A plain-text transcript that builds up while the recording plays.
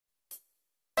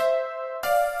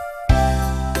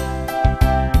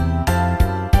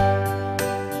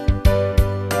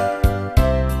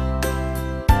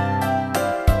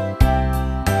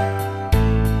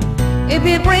If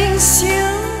it brings you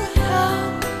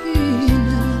happiness,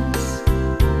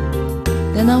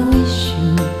 then I wish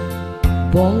you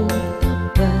both the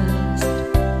best.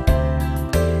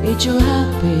 It's your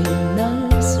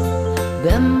happiness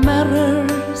that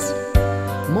matters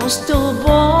most of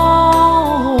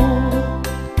all.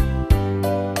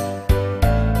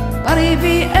 But if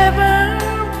it ever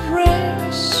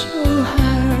breaks your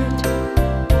heart,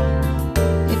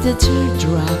 if the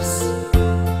teardrops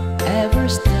ever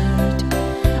start,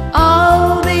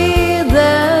 I'll be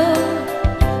there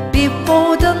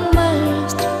before the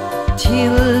last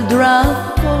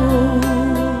teardrop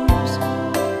falls.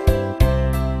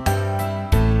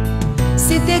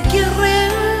 Si te quiere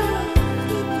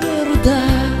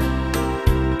verdad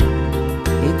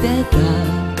y te da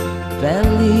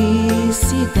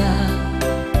felicidad,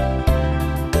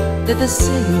 te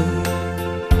deseo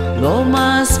lo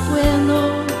más bueno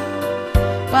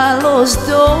para los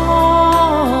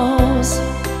dos.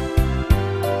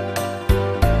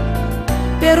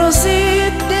 Pero si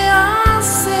te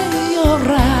hace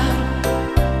llorar,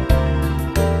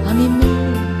 a mí me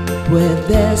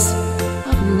puedes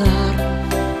hablar.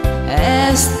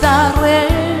 Estaré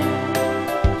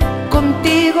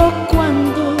contigo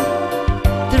cuando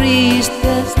triste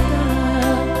estás.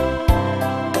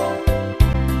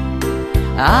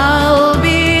 I'll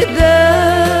be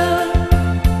there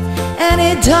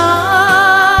anytime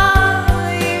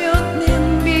you need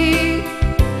me,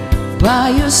 by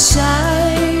your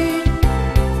side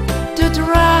to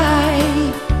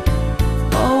drive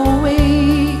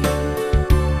away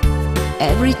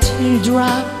every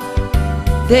teardrop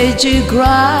that you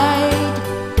cried.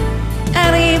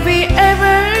 And if it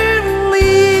ever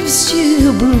leaves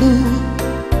you blue,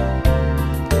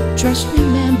 just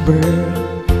remember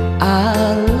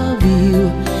I love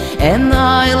you, and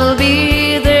I'll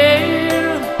be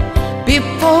there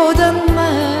before the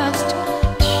last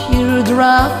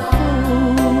teardrop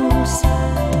falls.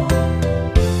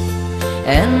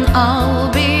 And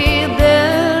I'll be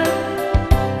there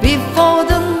before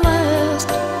the last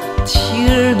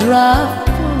teardrop falls.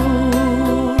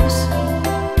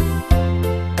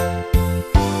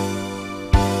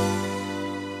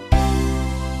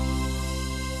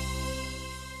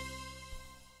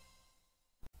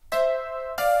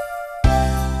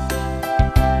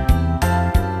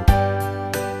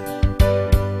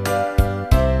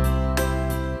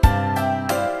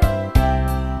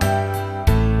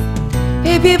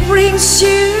 If it brings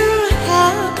you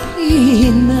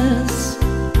happiness,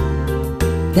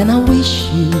 then I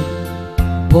wish you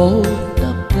both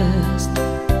the best.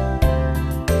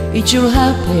 It's your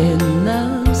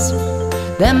happiness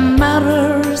that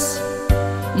matters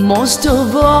most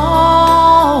of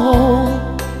all.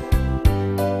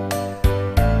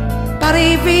 But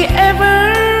if it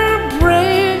ever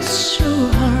breaks your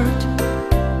heart,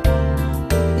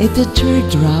 if the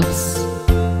teardrops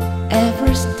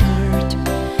ever start,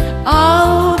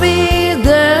 I'll be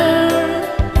there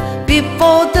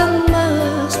before the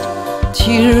last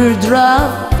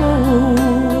teardrop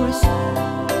falls.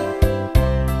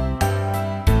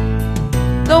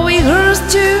 Though it hurts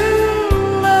to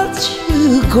let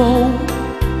you go,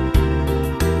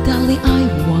 darling, I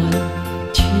want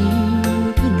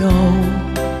you to know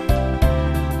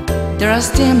that I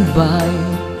stand by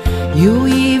you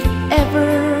if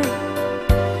ever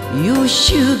you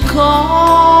should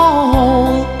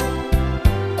call.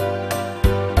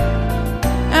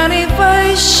 And if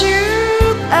I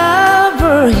should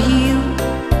ever heal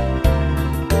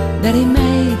that it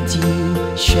made you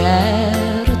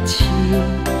shed a tear,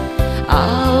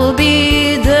 I'll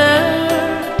be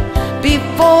there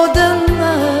before the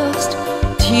last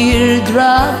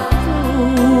teardrop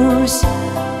falls.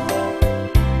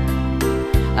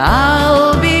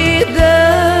 I'll be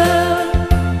there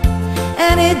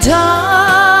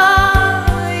anytime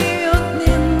you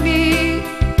need me,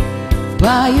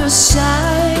 by your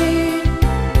side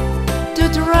to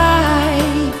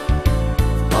drive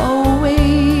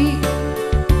away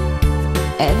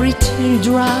every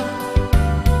teardrop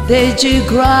that you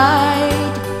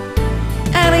cried.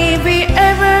 And if it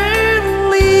ever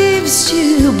leaves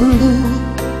you blue,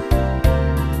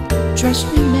 just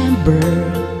remember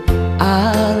I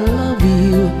love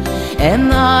you,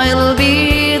 and I'll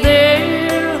be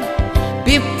there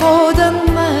before the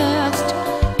last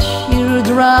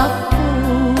teardrop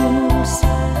falls.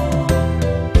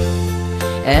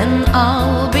 And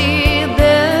I'll be